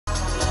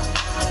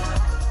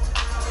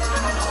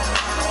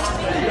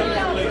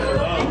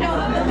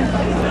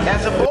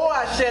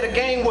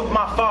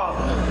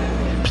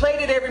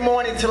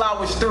till I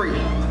was 3.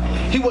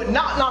 He would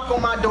knock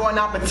on my door and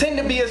I'd pretend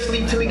to be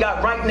asleep till he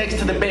got right next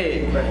to the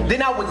bed.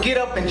 Then I would get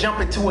up and jump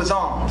into his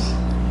arms.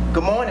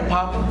 Good morning,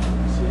 Papa.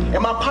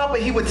 And my papa,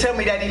 he would tell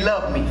me that he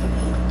loved me.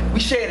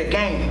 We shared a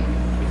game.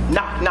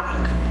 Knock,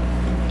 knock.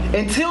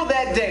 Until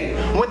that day,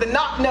 when the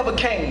knock never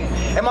came,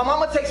 and my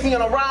mama takes me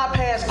on a ride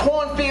past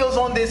cornfields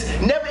on this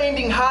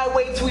never-ending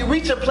highway till we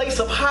reach a place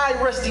of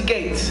high rusty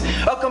gates.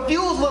 A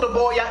confused little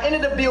boy, I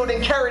entered the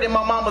building carried in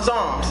my mama's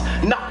arms.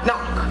 Knock,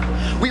 knock.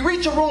 We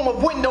reach a room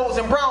of windows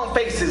and brown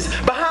faces.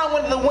 Behind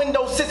one of the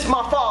windows sits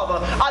my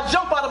father. I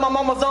jump out of my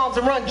mama's arms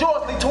and run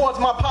joyously towards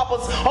my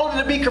papa's, only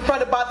to be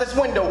confronted by this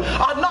window.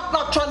 I knock,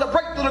 knock, trying to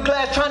break through the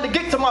glass, trying to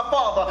get to my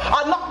father.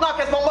 I knock, knock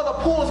as my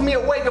mother pulls me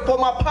away before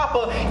my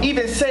papa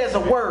even says a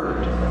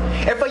word.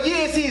 And for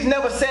years he's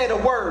never said a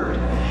word.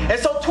 And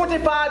so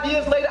 25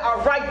 years later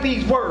I write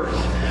these words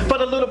for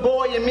the little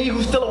boy in me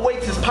who still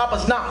awaits his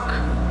papa's knock.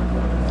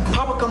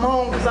 Papa, come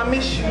home, cause I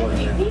miss you.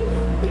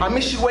 I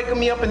miss you waking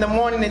me up in the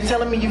morning and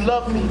telling me you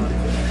love me.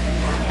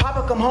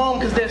 Papa, come home,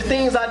 cause there's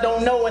things I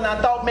don't know and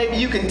I thought maybe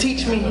you can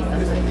teach me.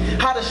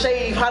 How to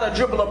shave, how to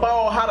dribble a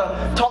ball, how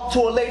to talk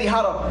to a lady,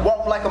 how to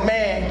walk like a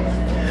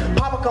man.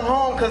 Papa, come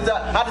home, cause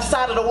I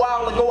decided a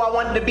while ago I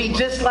wanted to be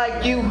just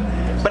like you,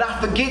 but I'm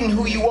forgetting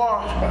who you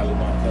are.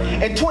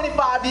 And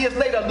 25 years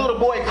later, a little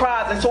boy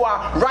cries, and so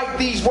I write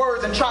these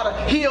words and try to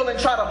heal and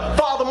try to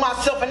father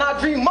myself, and I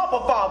dream up a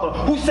father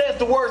who says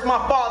the words my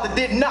father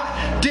did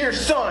not. Dear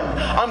son,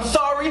 I'm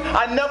sorry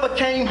I never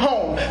came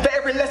home. For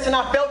every lesson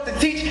I felt to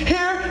teach,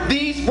 hear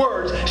these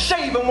words.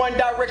 Shave in one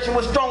direction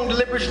with strong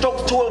deliberate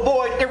strokes to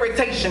avoid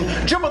irritation.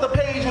 Dribble the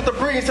page with the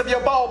brilliance of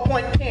your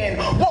ballpoint pen.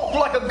 Walk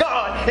like a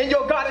god, and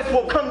your goddess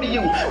will come to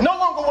you. No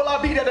longer will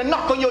I be there to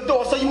knock on your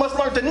door, so you must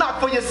learn to knock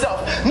for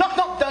yourself. Knock,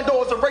 knock down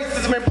doors of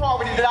racism and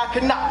poverty that I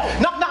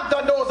cannot. Knock, knock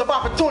down doors of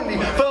opportunity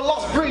for the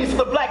lost dreams for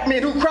the black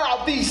men who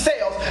crowd these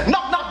cells.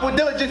 Knock, knock with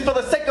diligence for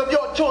the sake of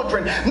your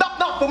children. Knock,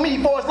 knock for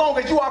me, for as long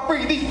as you are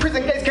free, these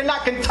prison gates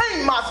cannot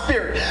contain my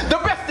spirit. The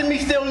rest of me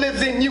still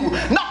lives in you.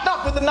 Knock,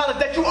 knock with the knowledge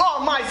that you are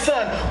my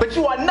son, but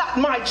you are not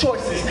my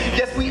choices.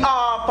 Yes, we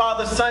are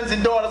fathers, sons,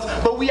 and daughters,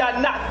 but we are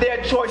not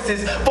their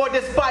choices. For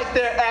despite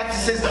their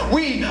absences,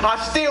 we are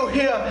still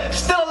here,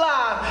 still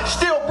alive,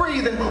 still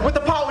breathing, with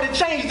the power to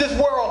change this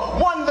world,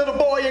 one little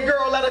boy and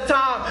girl at a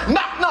time.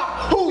 Knock,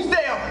 knock, who's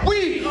there?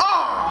 We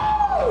are!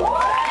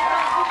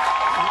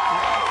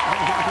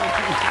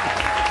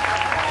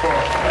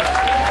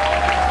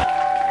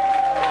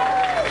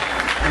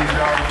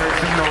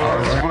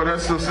 For that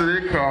sister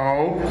they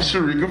call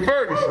Sharika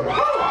Ferguson.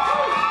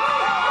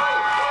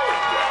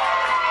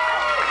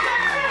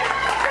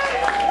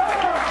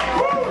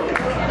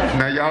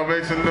 Now y'all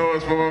make some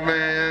noise for my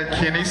man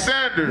Kenny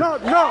Sanders. No.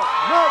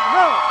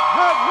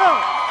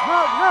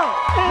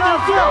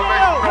 Y'all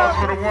make some noise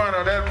for the one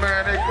of that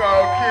man they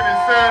call Kenny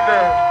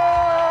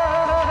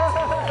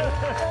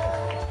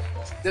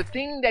Sanders. The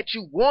thing that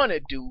you want to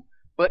do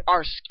but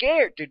are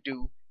scared to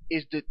do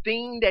is the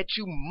thing that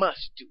you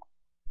must do.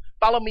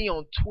 Follow me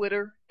on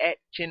Twitter at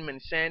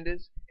Kenmond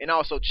Sanders, and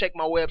also check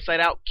my website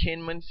out,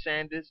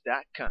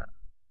 kenmondsanders.com.